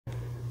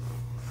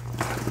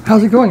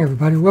How's it going,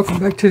 everybody? Welcome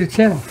back to the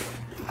channel.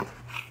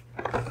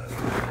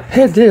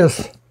 Had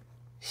this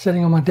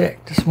sitting on my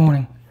deck this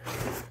morning.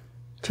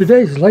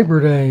 Today's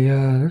Labor Day.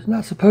 There's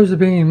not supposed to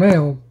be any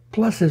mail.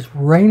 Plus it's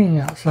raining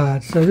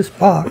outside. So this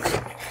box,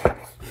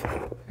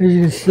 as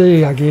you can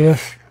see, I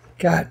guess,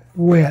 got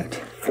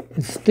wet.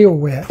 It's still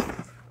wet.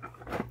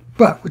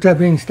 But with that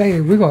being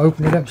stated, we're going to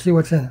open it up and see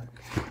what's in it.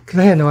 Because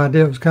I had no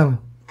idea it was coming.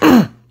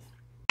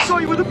 Saw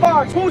you with the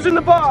box. What was in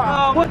the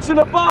box? What's in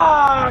the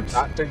box?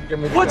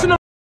 What's in the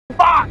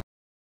box?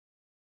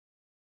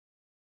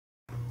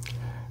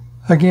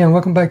 Again,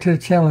 welcome back to the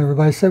channel,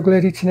 everybody. So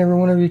glad each and every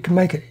one of you can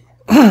make it.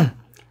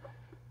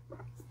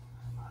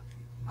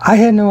 I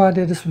had no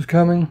idea this was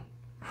coming.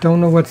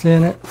 Don't know what's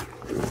in it.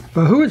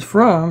 But who it's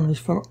from is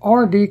from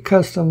RD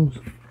Customs,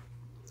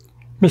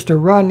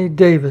 Mr. Rodney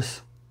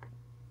Davis.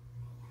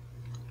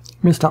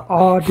 Mr.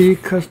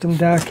 RD Custom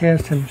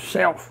Diecast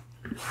himself.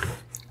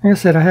 Like I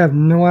said, I have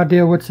no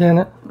idea what's in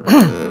it.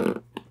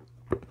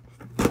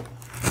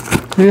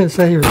 He didn't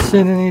say he was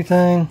sending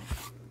anything.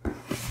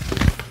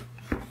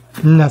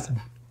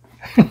 Nothing.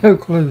 No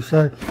clue.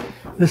 So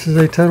this is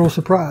a total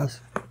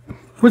surprise.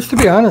 Which, to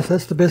be honest,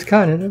 that's the best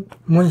kind, isn't it?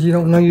 Ones you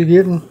don't know you're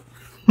getting.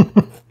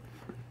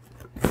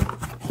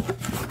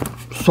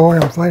 Sorry,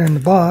 I'm fighting the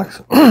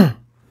box.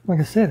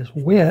 Like I said, it's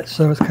wet,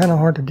 so it's kind of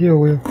hard to deal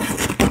with.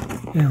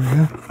 There we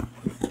go.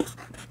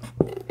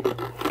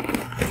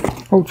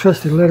 Old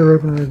trusty letter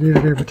opener, I get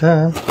it every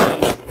time.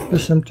 But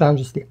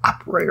sometimes it's the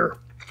operator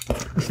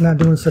that's not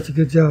doing such a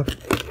good job.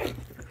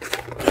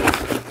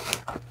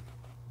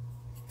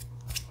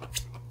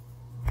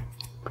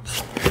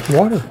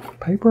 Water,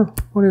 paper,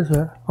 what is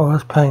that? Oh,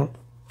 that's paint.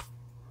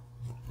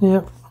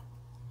 Yep.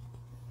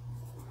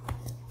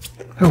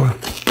 Oh well.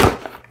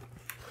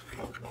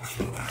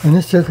 And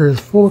this sucker is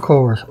full of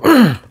cars.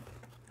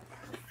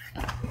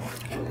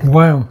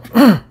 Wow.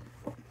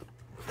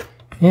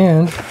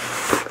 And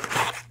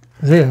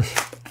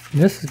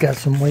this has got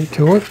some weight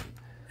to it.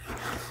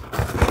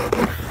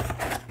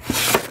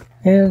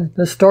 And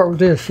let's start with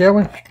this, shall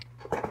we?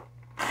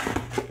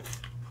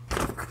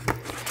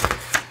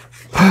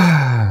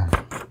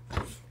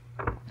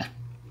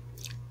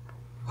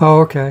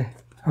 Oh, okay.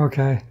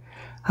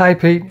 Hi,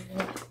 Pete.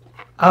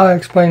 I'll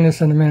explain this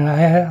in a minute.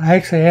 I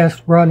actually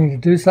asked Rodney to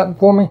do something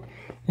for me,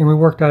 and we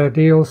worked out a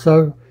deal,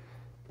 so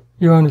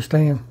you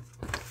understand.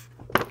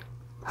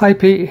 Hi,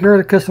 Pete. Here are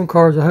the custom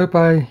cards. I hope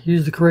I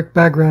used the correct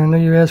background. I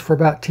know you asked for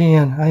about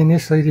 10. I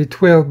initially did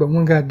 12, but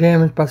one got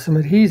damaged by some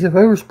adhesive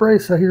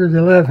overspray, so here's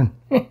 11.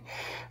 Let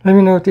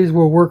me know if these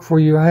will work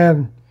for you. I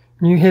have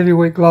new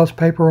heavyweight gloss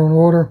paper on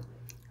order.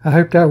 I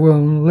hope that will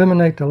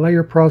eliminate the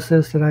layer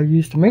process that I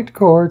used to make the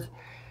cards.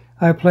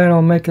 I plan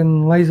on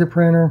making laser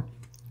printer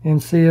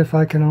and see if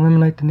I can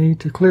eliminate the need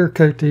to clear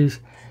coat these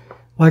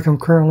like I'm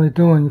currently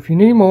doing. If you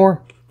need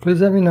more,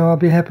 please let me know. I'll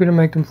be happy to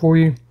make them for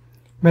you.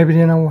 Maybe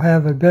then I will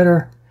have a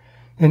better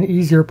and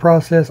easier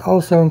process.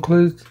 Also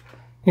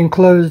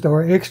enclosed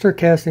or extra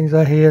castings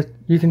I had.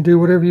 You can do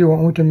whatever you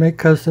want. We can make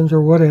customs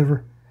or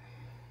whatever.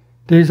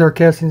 These are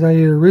castings I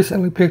either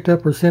recently picked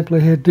up or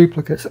simply had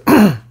duplicates.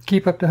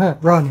 Keep up the hunt,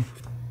 Rodney.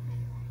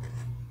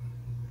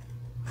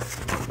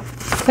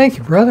 Thank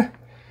you, brother.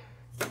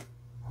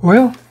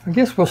 Well, I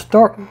guess we'll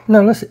start.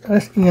 No, let's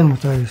end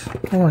with those.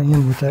 I want to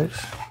end with those.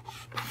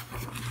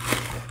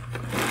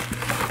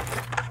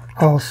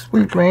 Oh,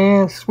 sweet,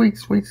 man. Sweet.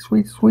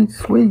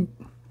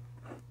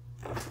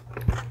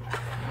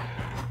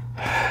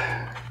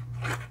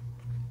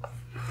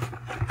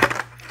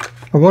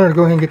 I wanted to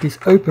go ahead and get these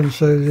open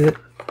so that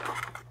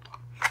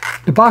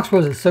the box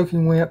wasn't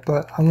soaking wet,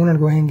 but I wanted to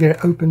go ahead and get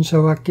it open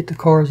so I could get the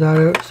cars out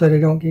of it so they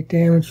don't get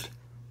damaged.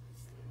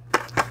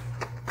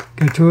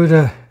 Go to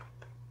the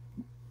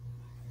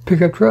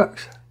pickup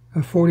trucks,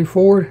 a 40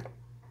 Ford.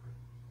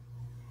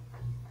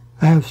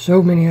 I have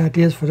so many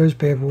ideas for those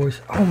bad boys.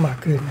 Oh my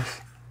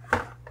goodness.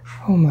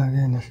 Oh my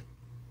goodness.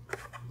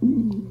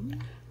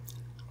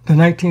 The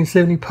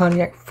 1970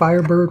 Pontiac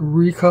Firebird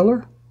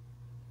recolor.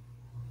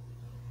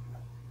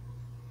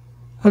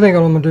 I think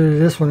all I'm going to do to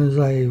this one is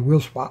a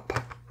wheel swap,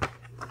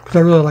 because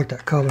I really like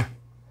that color.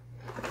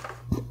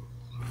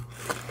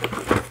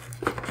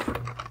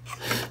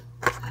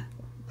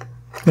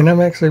 And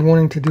I'm actually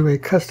wanting to do a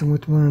custom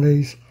with one of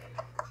these.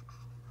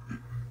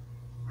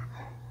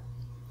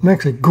 I'm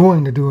actually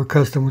going to do a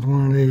custom with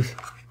one of these.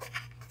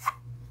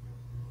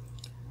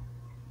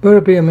 But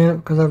it'll be a minute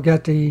because I've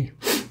got the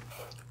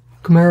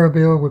Camaro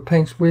build with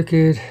Paints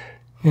Wicked.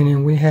 And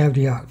then we have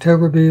the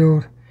October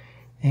build.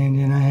 And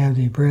then I have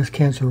the Breast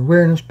Cancer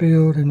Awareness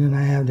build. And then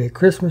I have the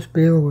Christmas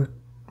build with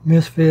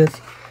Misfits.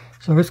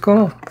 So it's going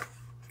on.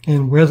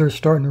 And weather's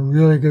starting to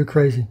really go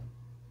crazy.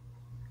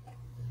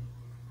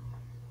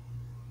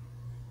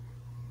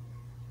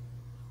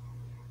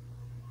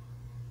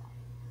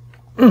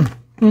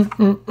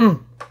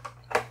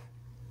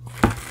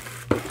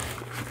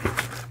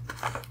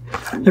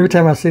 Every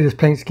time I see this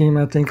paint scheme,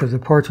 I think of the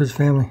Partridge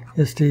Family.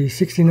 It's the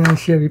 69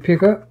 Chevy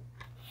pickup.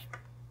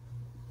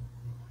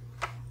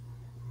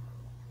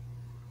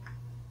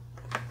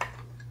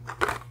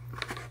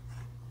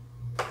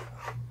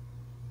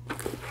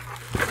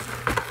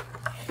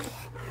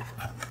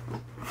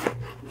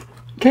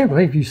 Can't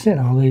believe you sent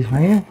all these,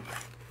 man.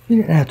 You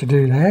didn't have to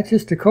do that.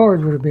 Just the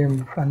cards would have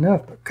been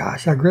enough. But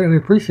gosh, I greatly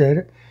appreciate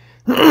it.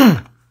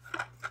 Now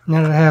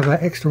that I have an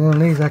extra one of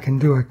these, I can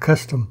do a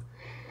custom.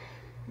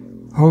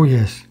 Oh,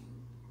 yes.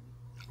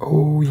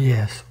 Oh,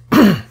 yes.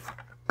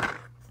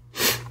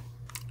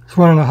 It's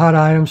one of the hot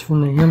items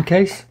from the M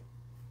case.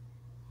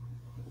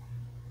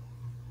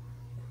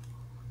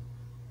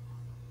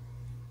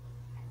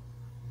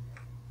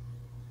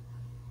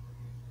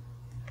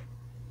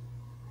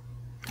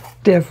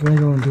 Definitely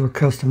going to do a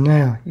custom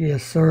now.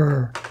 Yes,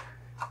 sir.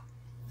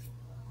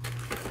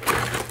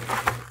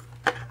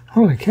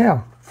 Holy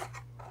cow.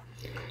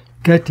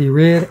 Got the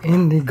red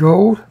and the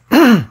gold.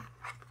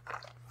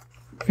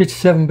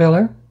 57 Bel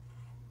Air.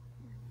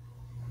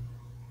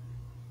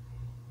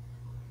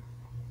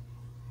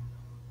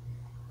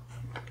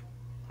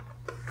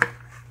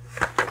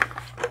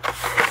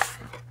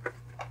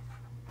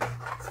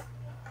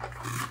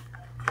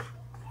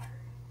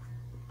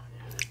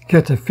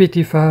 Got the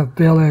 55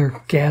 Bel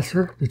Air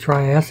Gasser, the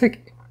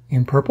Triassic,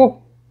 in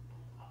purple.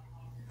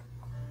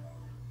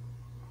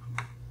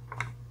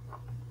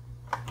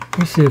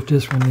 Let's see if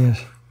this one is.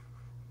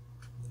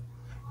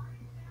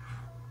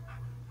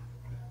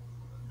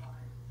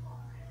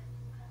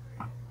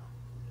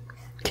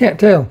 Can't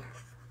tell.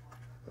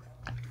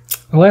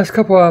 The last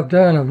couple I've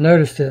done, I've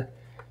noticed that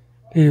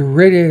the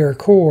radiator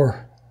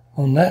core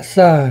on that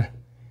side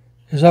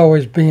is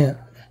always bent.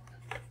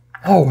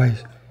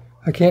 Always.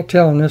 I can't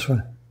tell on this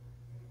one.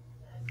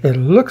 It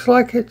looks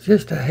like it's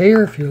just a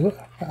hair if you look.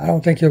 I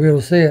don't think you'll be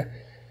able to see it.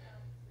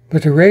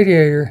 But the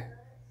radiator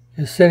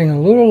is sitting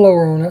a little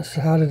lower on that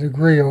side of the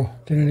grill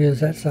than it is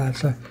that side.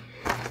 So,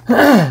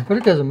 but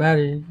it doesn't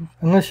matter.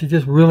 Unless you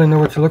just really know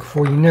what you're looking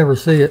for, you never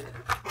see it.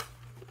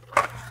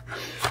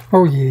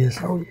 Oh yes,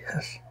 oh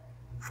yes.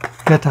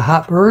 Got the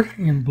Hot Bird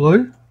in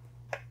blue.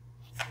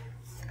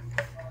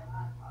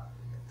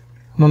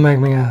 I'm going to make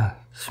me a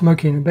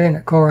Smokey and the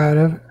Bandit car out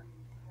of it.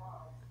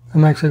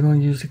 I'm actually going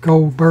to use the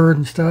gold bird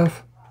and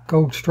stuff.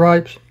 Gold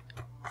stripes.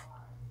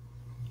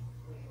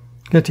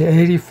 Got the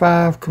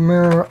 85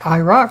 Camaro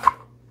IROC.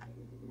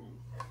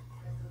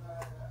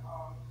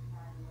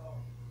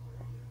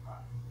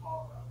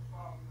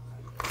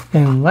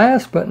 And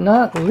last but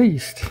not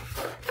least,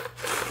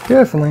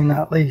 definitely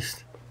not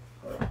least,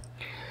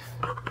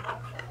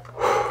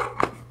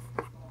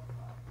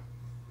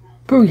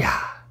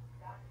 booyah!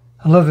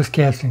 I love this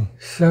casting.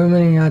 So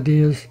many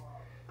ideas,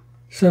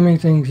 so many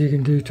things you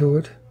can do to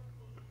it.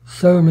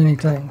 So many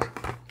things.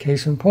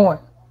 Case in point.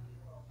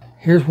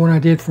 Here's one I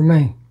did for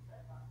me.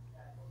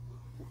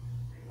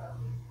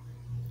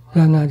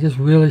 That's not just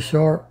really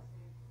sharp.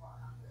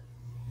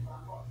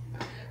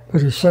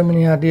 But there's so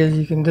many ideas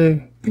you can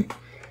do.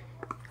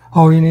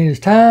 All you need is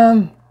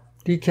time,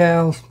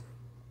 decals,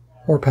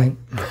 or paint.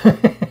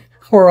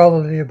 Or all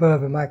of the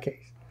above in my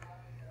case.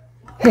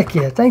 Heck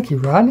yeah, thank you,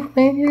 Rodney.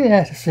 Man, you didn't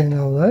have to send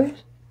all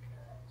those.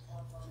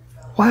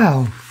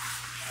 Wow.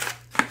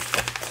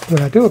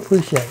 But I do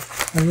appreciate it.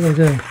 I really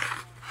do.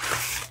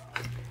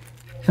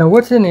 Now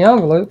what's in the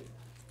envelope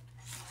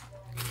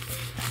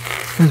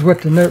is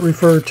what the note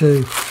referred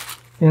to.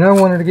 And I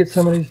wanted to get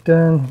some of these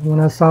done. When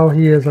I saw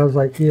his, I was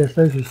like, yes,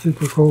 those are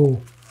super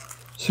cool.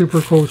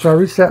 Super cool. So I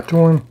reached out to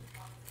him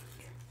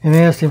and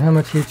asked him how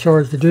much he'd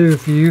charge to do a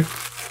few.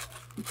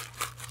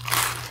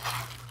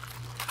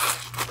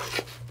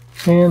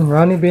 And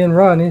Rodney being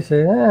Rodney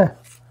said,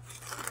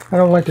 I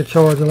don't like to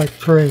charge, I like to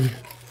trade.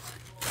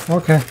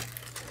 Okay.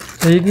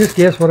 So you can just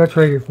guess what I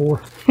traded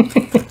for. Get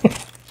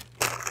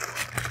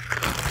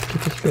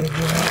this bag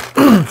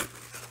out.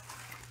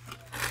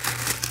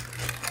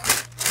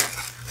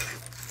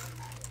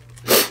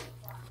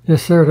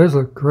 Yes, sir, those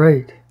look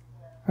great.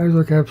 Those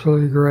look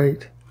absolutely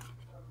great.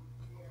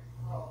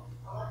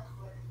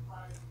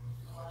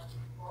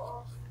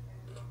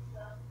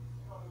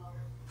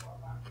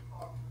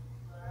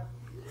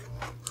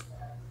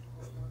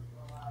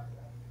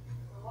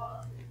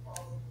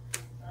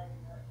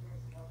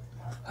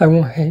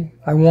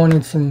 I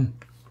wanted some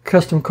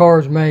custom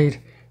cars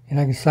made, and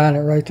I can sign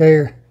it right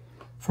there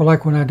for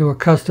like when I do a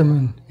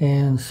custom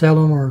and sell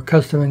them, or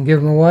custom and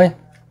give them away.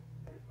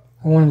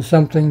 I wanted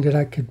something that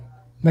I could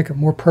make it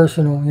more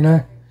personal, you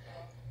know.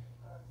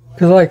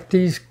 Because like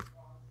these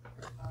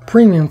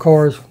premium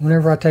cars,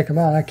 whenever I take them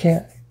out, I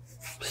can't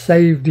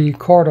save the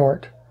card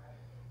art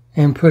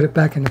and put it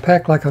back in the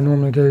pack like I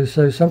normally do.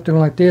 So something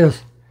like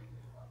this,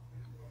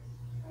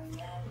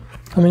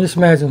 I mean, just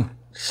imagine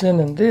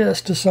sending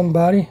this to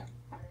somebody.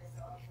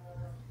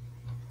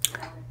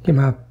 Get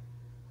my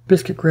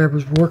biscuit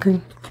grabbers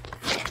working.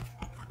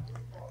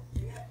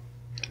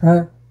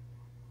 Right?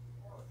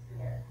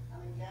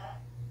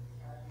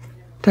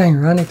 Dang,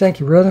 Ronnie, thank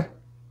you, brother.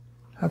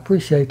 I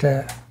appreciate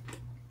that.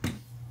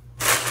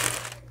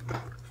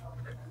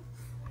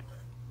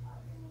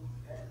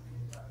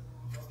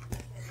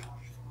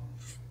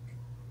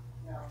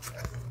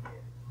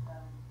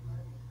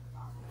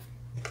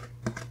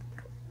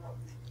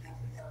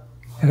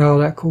 And all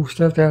that cool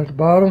stuff down at the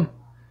bottom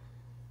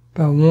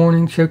about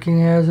warning,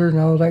 choking hazard,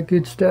 and all that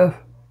good stuff.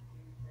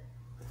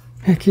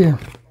 Heck yeah.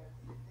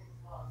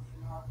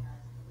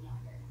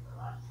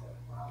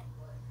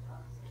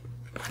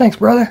 Thanks,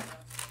 brother.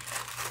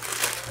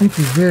 Thank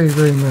you very,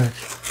 very much.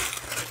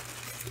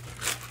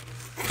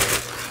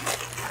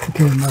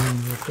 Okay,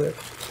 mine real quick.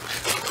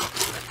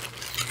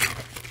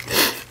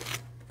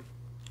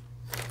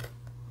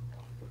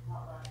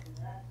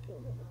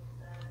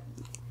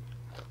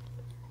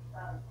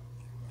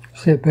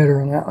 Sit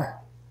better on that one.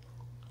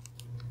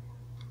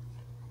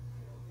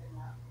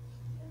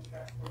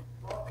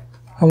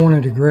 I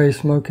wanted a gray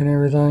smoke and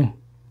everything,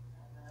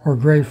 or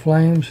gray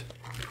flames.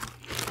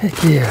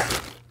 Heck yeah.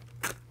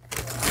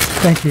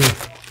 Thank you.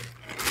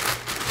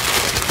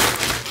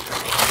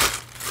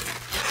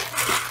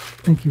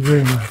 Thank you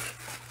very much.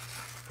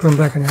 Put them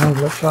back in the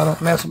envelope so I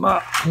don't mess them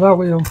up, because I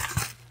will.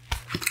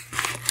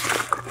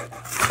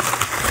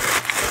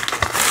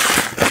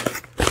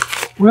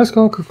 Well, that's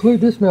going to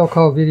conclude this mail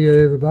call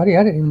video, everybody.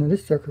 I didn't even know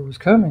this sucker was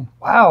coming.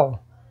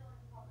 Wow.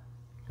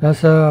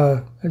 That's,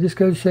 I just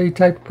goes to show you the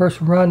type of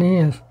person Rodney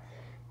is.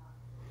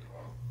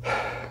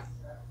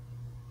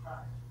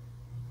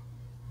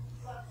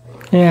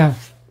 Yeah.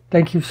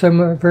 Thank you so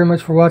much, very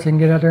much for watching.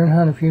 Get out there and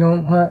hunt. If you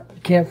don't hunt,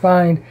 you can't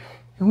find.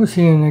 And we'll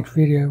see you in the next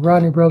video.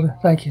 Rodney, brother,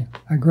 thank you.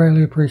 I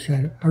greatly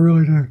appreciate it. I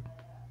really do.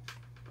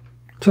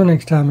 Till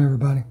next time,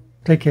 everybody.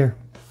 Take care.